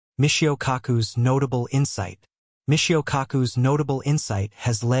Michio Kaku's notable insight. Michio Kaku's notable insight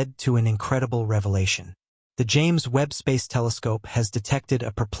has led to an incredible revelation. The James Webb Space Telescope has detected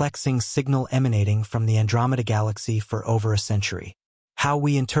a perplexing signal emanating from the Andromeda Galaxy for over a century. How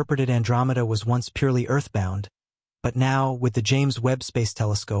we interpreted Andromeda was once purely earthbound, but now, with the James Webb Space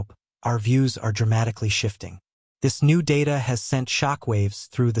Telescope, our views are dramatically shifting. This new data has sent shockwaves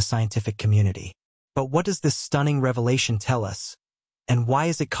through the scientific community. But what does this stunning revelation tell us? And why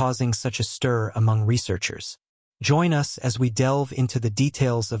is it causing such a stir among researchers? Join us as we delve into the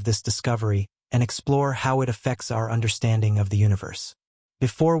details of this discovery and explore how it affects our understanding of the universe.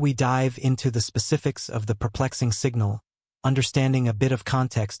 Before we dive into the specifics of the perplexing signal, understanding a bit of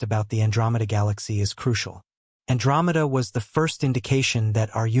context about the Andromeda Galaxy is crucial. Andromeda was the first indication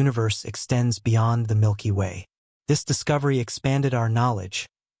that our universe extends beyond the Milky Way. This discovery expanded our knowledge,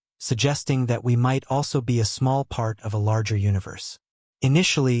 suggesting that we might also be a small part of a larger universe.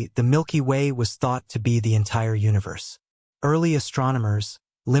 Initially, the Milky Way was thought to be the entire universe. Early astronomers,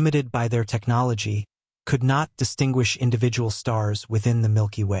 limited by their technology, could not distinguish individual stars within the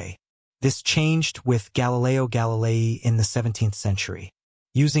Milky Way. This changed with Galileo Galilei in the 17th century.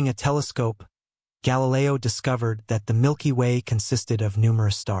 Using a telescope, Galileo discovered that the Milky Way consisted of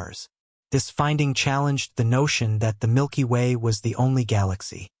numerous stars. This finding challenged the notion that the Milky Way was the only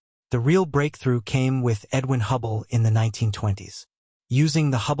galaxy. The real breakthrough came with Edwin Hubble in the 1920s.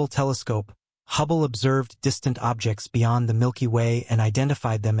 Using the Hubble telescope, Hubble observed distant objects beyond the Milky Way and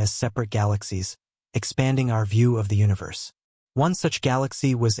identified them as separate galaxies, expanding our view of the universe. One such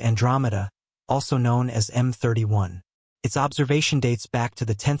galaxy was Andromeda, also known as M31. Its observation dates back to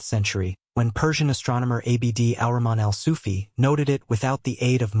the 10th century, when Persian astronomer Abd al-Rahman al-Sufi noted it without the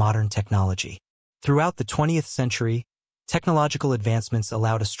aid of modern technology. Throughout the 20th century, technological advancements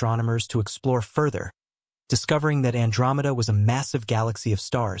allowed astronomers to explore further, discovering that Andromeda was a massive galaxy of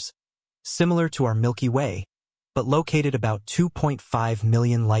stars, similar to our Milky Way, but located about 2.5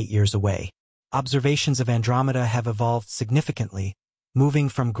 million light-years away. Observations of Andromeda have evolved significantly, moving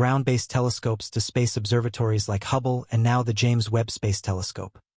from ground-based telescopes to space observatories like Hubble and now the James Webb Space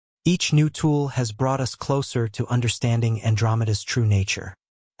Telescope. Each new tool has brought us closer to understanding Andromeda's true nature.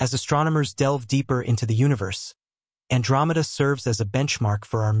 As astronomers delve deeper into the universe, Andromeda serves as a benchmark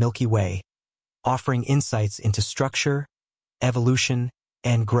for our Milky Way, offering insights into structure, evolution,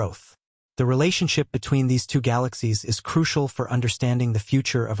 and growth. The relationship between these two galaxies is crucial for understanding the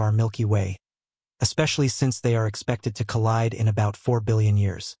future of our Milky Way, especially since they are expected to collide in about 4 billion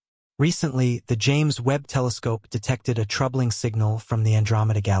years. Recently, the James Webb Telescope detected a troubling signal from the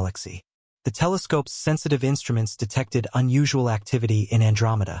Andromeda Galaxy. The telescope's sensitive instruments detected unusual activity in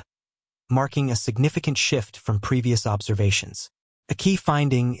Andromeda, marking a significant shift from previous observations. A key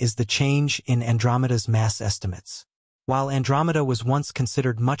finding is the change in Andromeda's mass estimates. While Andromeda was once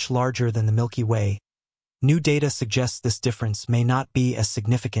considered much larger than the Milky Way, new data suggests this difference may not be as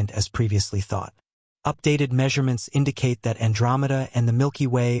significant as previously thought. Updated measurements indicate that Andromeda and the Milky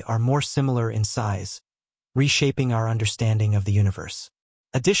Way are more similar in size, reshaping our understanding of the universe.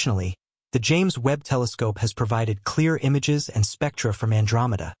 Additionally, the James Webb Telescope has provided clear images and spectra from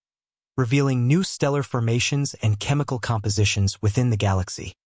Andromeda, revealing new stellar formations and chemical compositions within the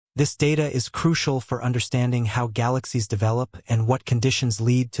galaxy. This data is crucial for understanding how galaxies develop and what conditions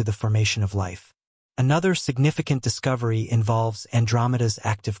lead to the formation of life. Another significant discovery involves Andromeda's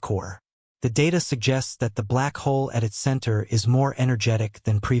active core. The data suggests that the black hole at its center is more energetic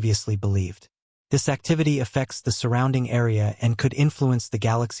than previously believed. This activity affects the surrounding area and could influence the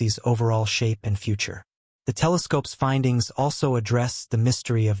galaxy's overall shape and future. The telescope's findings also address the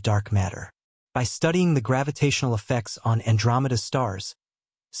mystery of dark matter. By studying the gravitational effects on Andromeda's stars,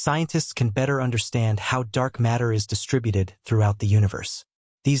 scientists can better understand how dark matter is distributed throughout the universe.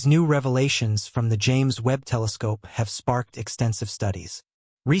 These new revelations from the James Webb Telescope have sparked extensive studies.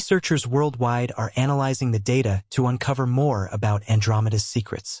 Researchers worldwide are analyzing the data to uncover more about Andromeda's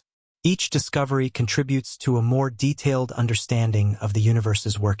secrets. Each discovery contributes to a more detailed understanding of the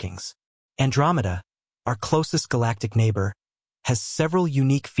universe's workings. Andromeda, our closest galactic neighbor, has several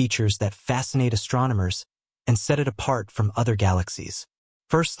unique features that fascinate astronomers and set it apart from other galaxies.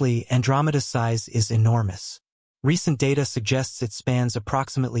 Firstly, Andromeda's size is enormous. Recent data suggests it spans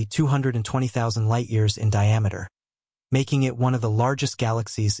approximately 220,000 light-years in diameter, making it one of the largest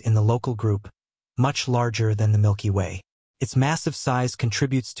galaxies in the local group, much larger than the Milky Way. Its massive size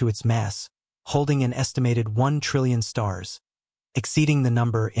contributes to its mass, holding an estimated 1 trillion stars, exceeding the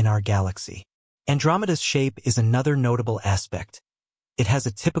number in our galaxy. Andromeda's shape is another notable aspect. It has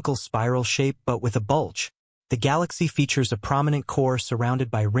a typical spiral shape but with a bulge. The galaxy features a prominent core surrounded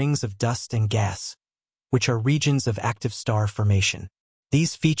by rings of dust and gas, which are regions of active star formation.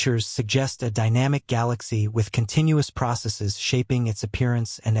 These features suggest a dynamic galaxy with continuous processes shaping its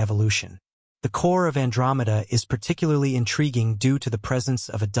appearance and evolution. The core of Andromeda is particularly intriguing due to the presence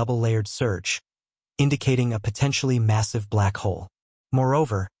of a double-layered surge, indicating a potentially massive black hole.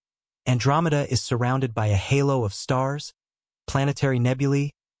 Moreover, Andromeda is surrounded by a halo of stars, planetary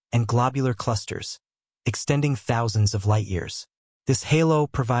nebulae, and globular clusters, extending thousands of light-years. This halo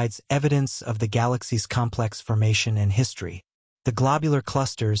provides evidence of the galaxy's complex formation and history. The globular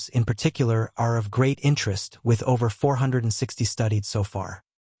clusters, in particular, are of great interest, with over 460 studied so far.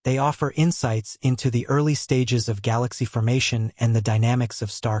 They offer insights into the early stages of galaxy formation and the dynamics of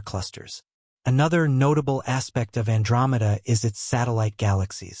star clusters. Another notable aspect of Andromeda is its satellite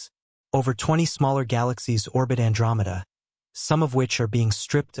galaxies. Over 20 smaller galaxies orbit Andromeda, some of which are being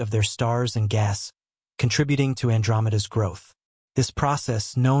stripped of their stars and gas, contributing to Andromeda's growth. This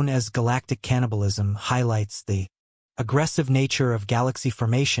process, known as galactic cannibalism, highlights the aggressive nature of galaxy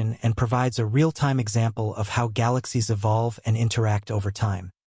formation and provides a real-time example of how galaxies evolve and interact over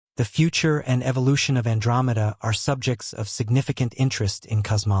time. The future and evolution of Andromeda are subjects of significant interest in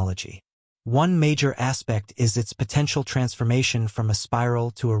cosmology. One major aspect is its potential transformation from a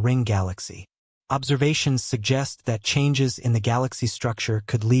spiral to a ring galaxy. Observations suggest that changes in the galaxy structure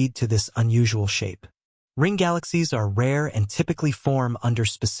could lead to this unusual shape. Ring galaxies are rare and typically form under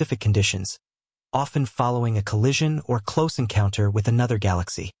specific conditions, often following a collision or close encounter with another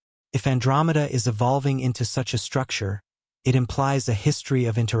galaxy. If Andromeda is evolving into such a structure, it implies a history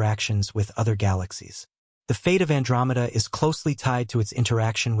of interactions with other galaxies. The fate of Andromeda is closely tied to its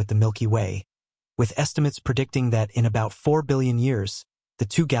interaction with the Milky Way, with estimates predicting that in about 4 billion years, the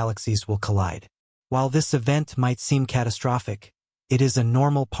two galaxies will collide. While this event might seem catastrophic, it is a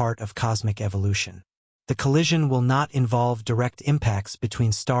normal part of cosmic evolution. The collision will not involve direct impacts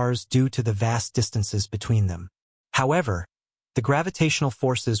between stars due to the vast distances between them. However, the gravitational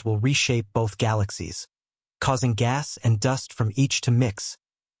forces will reshape both galaxies, causing gas and dust from each to mix,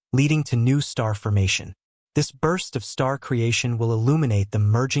 leading to new star formation. This burst of star creation will illuminate the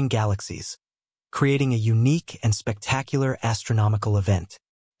merging galaxies, creating a unique and spectacular astronomical event.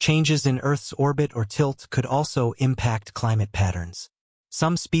 Changes in Earth's orbit or tilt could also impact climate patterns.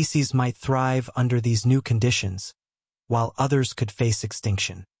 Some species might thrive under these new conditions, while others could face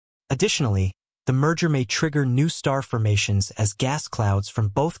extinction. Additionally, the merger may trigger new star formations as gas clouds from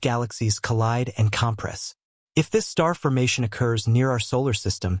both galaxies collide and compress. If this star formation occurs near our solar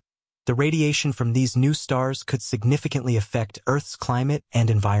system, the radiation from these new stars could significantly affect Earth's climate and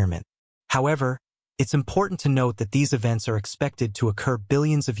environment. However, it's important to note that these events are expected to occur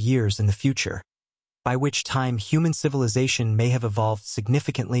billions of years in the future, by which time human civilization may have evolved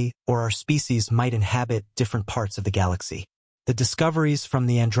significantly or our species might inhabit different parts of the galaxy. The discoveries from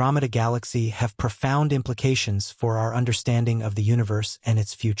the Andromeda Galaxy have profound implications for our understanding of the universe and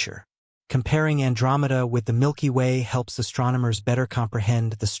its future. Comparing Andromeda with the Milky Way helps astronomers better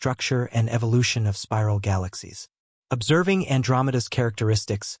comprehend the structure and evolution of spiral galaxies. Observing Andromeda's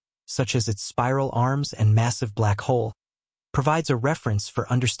characteristics, such as its spiral arms and massive black hole, provides a reference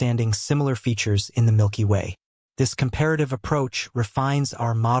for understanding similar features in the Milky Way. This comparative approach refines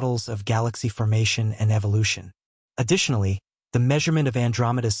our models of galaxy formation and evolution. Additionally, the measurement of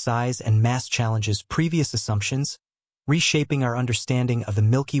Andromeda's size and mass challenges previous assumptions, reshaping our understanding of the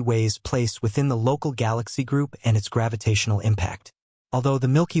Milky Way's place within the local galaxy group and its gravitational impact. Although the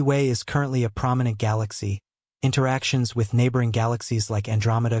Milky Way is currently a prominent galaxy, interactions with neighboring galaxies like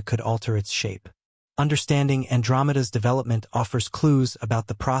Andromeda could alter its shape. Understanding Andromeda's development offers clues about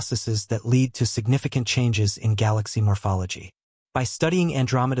the processes that lead to significant changes in galaxy morphology. By studying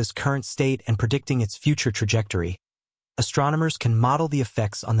Andromeda's current state and predicting its future trajectory, astronomers can model the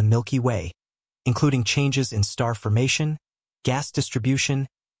effects on the Milky Way, including changes in star formation, gas distribution,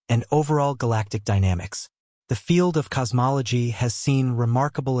 and overall galactic dynamics. The field of cosmology has seen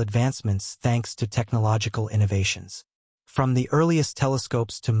remarkable advancements thanks to technological innovations. From the earliest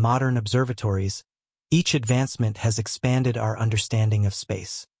telescopes to modern observatories, each advancement has expanded our understanding of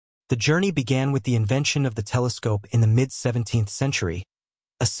space. The journey began with the invention of the telescope in the mid-17th century,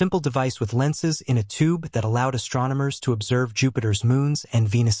 a simple device with lenses in a tube that allowed astronomers to observe Jupiter's moons and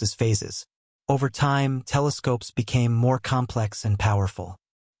Venus's phases. Over time, telescopes became more complex and powerful.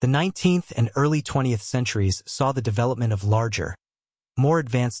 The 19th and early 20th centuries saw the development of larger, more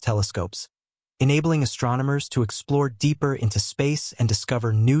advanced telescopes, enabling astronomers to explore deeper into space and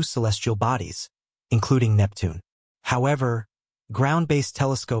discover new celestial bodies, including Neptune. However, ground-based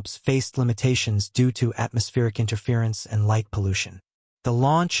telescopes faced limitations due to atmospheric interference and light pollution. The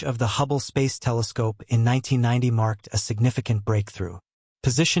launch of the Hubble Space Telescope in 1990 marked a significant breakthrough.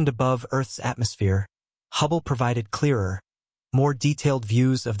 Positioned above Earth's atmosphere, Hubble provided clearer, more detailed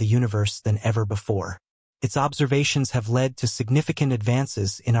views of the universe than ever before. Its observations have led to significant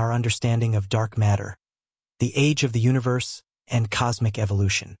advances in our understanding of dark matter, the age of the universe, and cosmic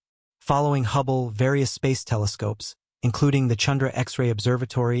evolution. Following Hubble, various space telescopes, including the Chandra X-ray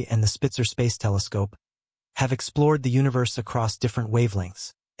Observatory and the Spitzer Space Telescope, have explored the universe across different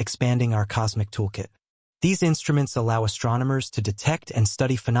wavelengths, expanding our cosmic toolkit. These instruments allow astronomers to detect and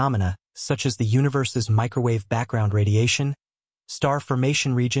study phenomena such as the universe's microwave background radiation, star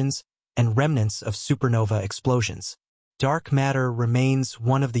formation regions, and remnants of supernova explosions. Dark matter remains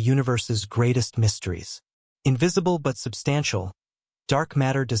one of the universe's greatest mysteries. Invisible but substantial, dark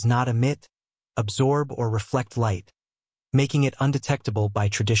matter does not emit, absorb, or reflect light, making it undetectable by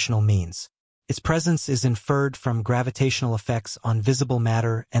traditional means. Its presence is inferred from gravitational effects on visible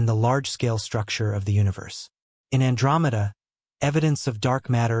matter and the large-scale structure of the universe. In Andromeda, evidence of dark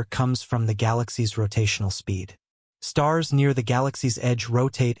matter comes from the galaxy's rotational speed. Stars near the galaxy's edge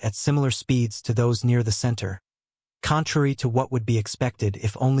rotate at similar speeds to those near the center, contrary to what would be expected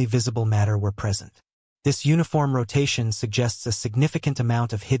if only visible matter were present. This uniform rotation suggests a significant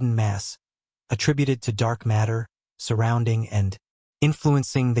amount of hidden mass, attributed to dark matter, surrounding and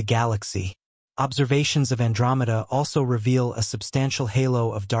influencing the galaxy. Observations of Andromeda also reveal a substantial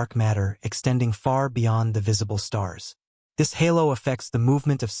halo of dark matter extending far beyond the visible stars. This halo affects the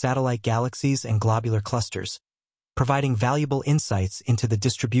movement of satellite galaxies and globular clusters, providing valuable insights into the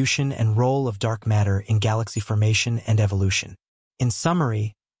distribution and role of dark matter in galaxy formation and evolution. In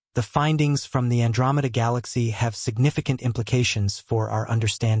summary, the findings from the Andromeda Galaxy have significant implications for our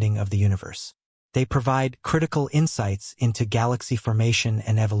understanding of the universe. They provide critical insights into galaxy formation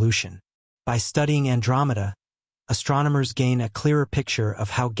and evolution. By studying Andromeda, astronomers gain a clearer picture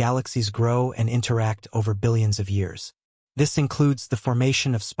of how galaxies grow and interact over billions of years. This includes the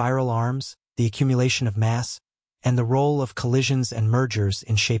formation of spiral arms, the accumulation of mass, and the role of collisions and mergers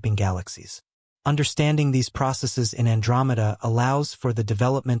in shaping galaxies. Understanding these processes in Andromeda allows for the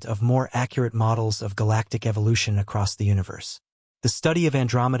development of more accurate models of galactic evolution across the universe. The study of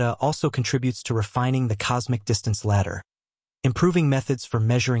Andromeda also contributes to refining the cosmic distance ladder, improving methods for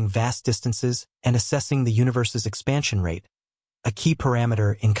measuring vast distances and assessing the universe's expansion rate, a key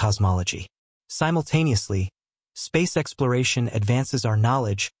parameter in cosmology. Simultaneously, space exploration advances our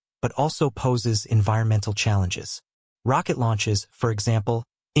knowledge but also poses environmental challenges. Rocket launches, for example,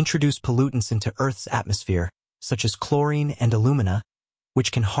 introduce pollutants into Earth's atmosphere, such as chlorine and alumina,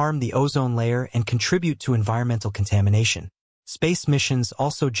 which can harm the ozone layer and contribute to environmental contamination. Space missions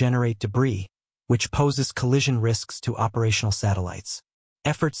also generate debris, which poses collision risks to operational satellites.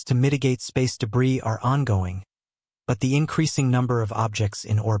 Efforts to mitigate space debris are ongoing, but the increasing number of objects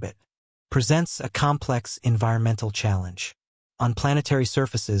in orbit presents a complex environmental challenge. On planetary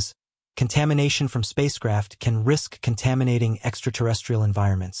surfaces, contamination from spacecraft can risk contaminating extraterrestrial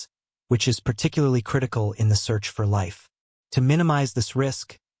environments, which is particularly critical in the search for life. To minimize this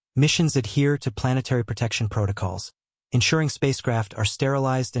risk, missions adhere to planetary protection protocols, ensuring spacecraft are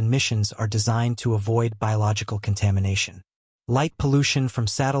sterilized and missions are designed to avoid biological contamination. Light pollution from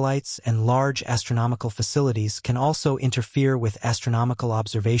satellites and large astronomical facilities can also interfere with astronomical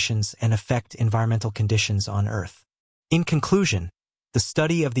observations and affect environmental conditions on Earth. In conclusion, the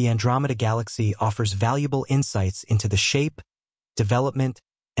study of the Andromeda Galaxy offers valuable insights into the shape, development,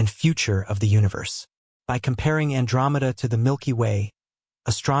 and future of the universe. By comparing Andromeda to the Milky Way,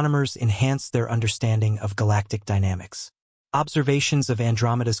 astronomers enhance their understanding of galactic dynamics. Observations of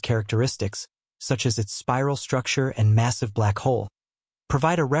Andromeda's characteristics, such as its spiral structure and massive black hole,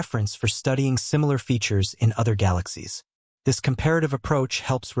 provide a reference for studying similar features in other galaxies. This comparative approach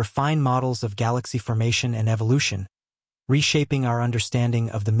helps refine models of galaxy formation and evolution, reshaping our understanding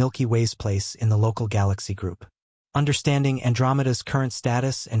of the Milky Way's place in the local galaxy group. Understanding Andromeda's current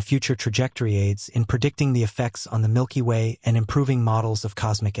status and future trajectory aids in predicting the effects on the Milky Way and improving models of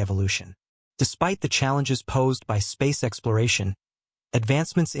cosmic evolution. Despite the challenges posed by space exploration,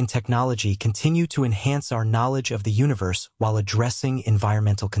 advancements in technology continue to enhance our knowledge of the universe while addressing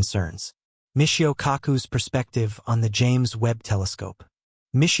environmental concerns. Michio Kaku's perspective on the James Webb Telescope.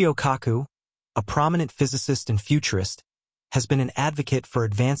 Michio Kaku, a prominent physicist and futurist, has been an advocate for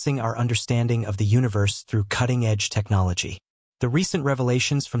advancing our understanding of the universe through cutting-edge technology. The recent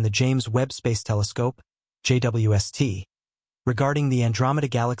revelations from the James Webb Space Telescope, JWST, regarding the Andromeda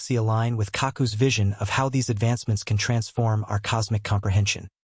Galaxy align with Kaku's vision of how these advancements can transform our cosmic comprehension.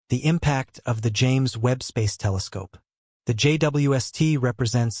 The impact of the James Webb Space Telescope. The JWST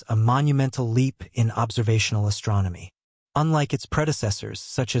represents a monumental leap in observational astronomy. Unlike its predecessors,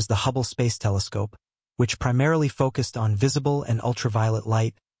 such as the Hubble Space Telescope, which primarily focused on visible and ultraviolet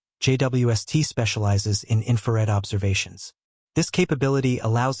light, JWST specializes in infrared observations. This capability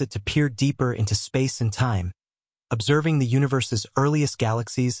allows it to peer deeper into space and time, observing the universe's earliest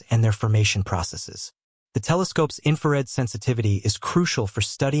galaxies and their formation processes. The telescope's infrared sensitivity is crucial for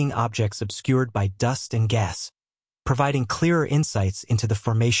studying objects obscured by dust and gas, providing clearer insights into the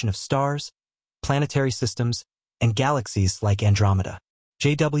formation of stars, planetary systems, and galaxies like Andromeda.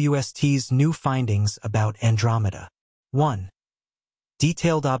 JWST's new findings about Andromeda. 1.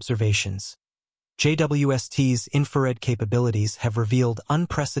 Detailed observations. JWST's infrared capabilities have revealed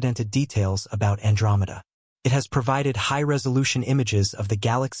unprecedented details about Andromeda. It has provided high-resolution images of the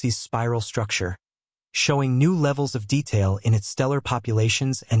galaxy's spiral structure, showing new levels of detail in its stellar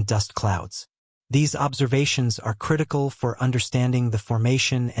populations and dust clouds. These observations are critical for understanding the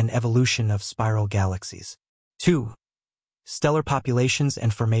formation and evolution of spiral galaxies. 2. Stellar populations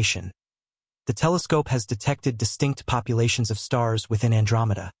and formation. The telescope has detected distinct populations of stars within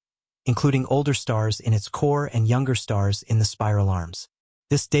Andromeda, including older stars in its core and younger stars in the spiral arms.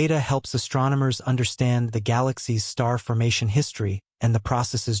 This data helps astronomers understand the galaxy's star formation history and the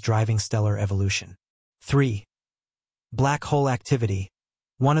processes driving stellar evolution. 3. Black hole activity.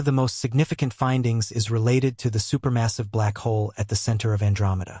 One of the most significant findings is related to the supermassive black hole at the center of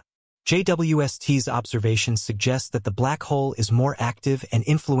Andromeda. JWST's observations suggest that the black hole is more active and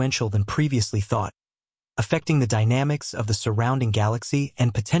influential than previously thought, affecting the dynamics of the surrounding galaxy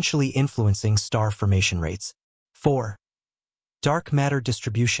and potentially influencing star formation rates. 4. Dark matter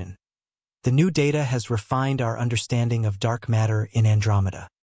distribution. The new data has refined our understanding of dark matter in Andromeda.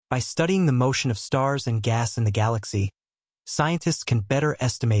 By studying the motion of stars and gas in the galaxy, scientists can better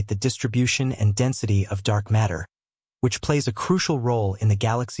estimate the distribution and density of dark matter, which plays a crucial role in the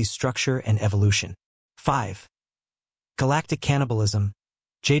galaxy's structure and evolution. 5. Galactic cannibalism.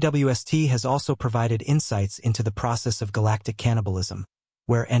 JWST has also provided insights into the process of galactic cannibalism,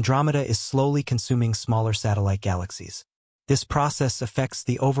 where Andromeda is slowly consuming smaller satellite galaxies. This process affects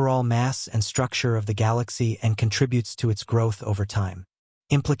the overall mass and structure of the galaxy and contributes to its growth over time.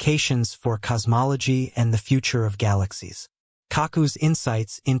 Implications for cosmology and the future of galaxies. Kaku's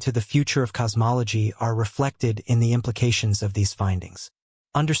insights into the future of cosmology are reflected in the implications of these findings.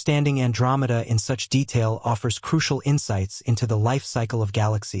 Understanding Andromeda in such detail offers crucial insights into the life cycle of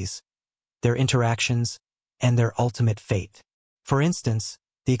galaxies, their interactions, and their ultimate fate. For instance,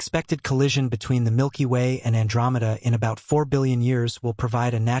 the expected collision between the Milky Way and Andromeda in about 4 billion years will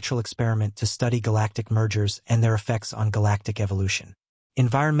provide a natural experiment to study galactic mergers and their effects on galactic evolution.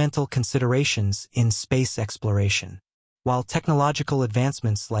 Environmental considerations in space exploration. While technological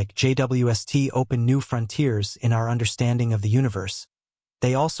advancements like JWST open new frontiers in our understanding of the universe,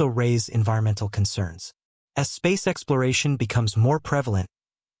 they also raise environmental concerns. As space exploration becomes more prevalent,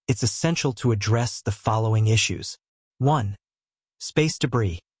 it's essential to address the following issues. 1. Space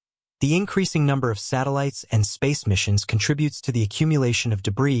debris. The increasing number of satellites and space missions contributes to the accumulation of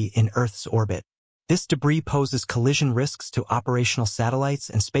debris in Earth's orbit. This debris poses collision risks to operational satellites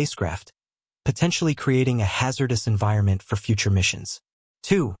and spacecraft, potentially creating a hazardous environment for future missions.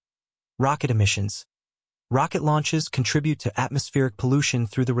 2. Rocket emissions. Rocket launches contribute to atmospheric pollution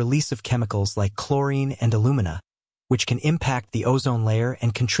through the release of chemicals like chlorine and alumina, which can impact the ozone layer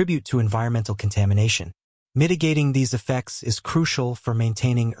and contribute to environmental contamination. Mitigating these effects is crucial for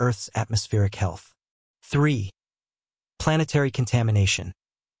maintaining Earth's atmospheric health. 3. Planetary contamination.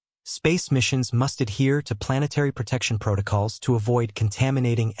 Space missions must adhere to planetary protection protocols to avoid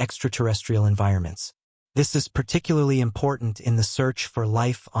contaminating extraterrestrial environments. This is particularly important in the search for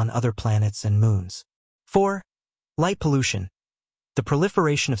life on other planets and moons. 4. Light pollution. The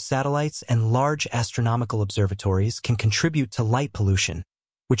proliferation of satellites and large astronomical observatories can contribute to light pollution,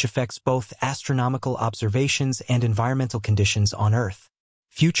 which affects both astronomical observations and environmental conditions on Earth.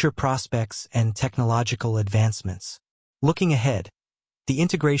 Future prospects and technological advancements. Looking ahead, the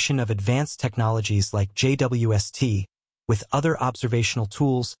integration of advanced technologies like JWST with other observational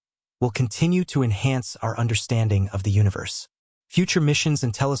tools will continue to enhance our understanding of the universe. Future missions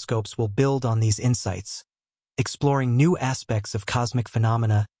and telescopes will build on these insights, exploring new aspects of cosmic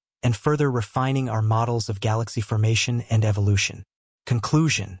phenomena and further refining our models of galaxy formation and evolution.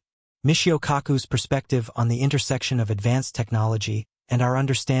 Conclusion. Michio Kaku's perspective on the intersection of advanced technology and our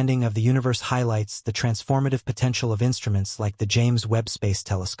understanding of the universe highlights the transformative potential of instruments like the James Webb Space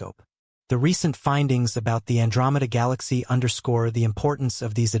Telescope. The recent findings about the Andromeda Galaxy underscore the importance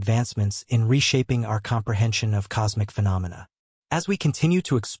of these advancements in reshaping our comprehension of cosmic phenomena. As we continue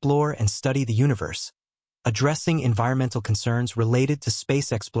to explore and study the universe, addressing environmental concerns related to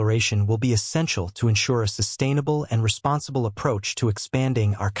space exploration will be essential to ensure a sustainable and responsible approach to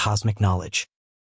expanding our cosmic knowledge.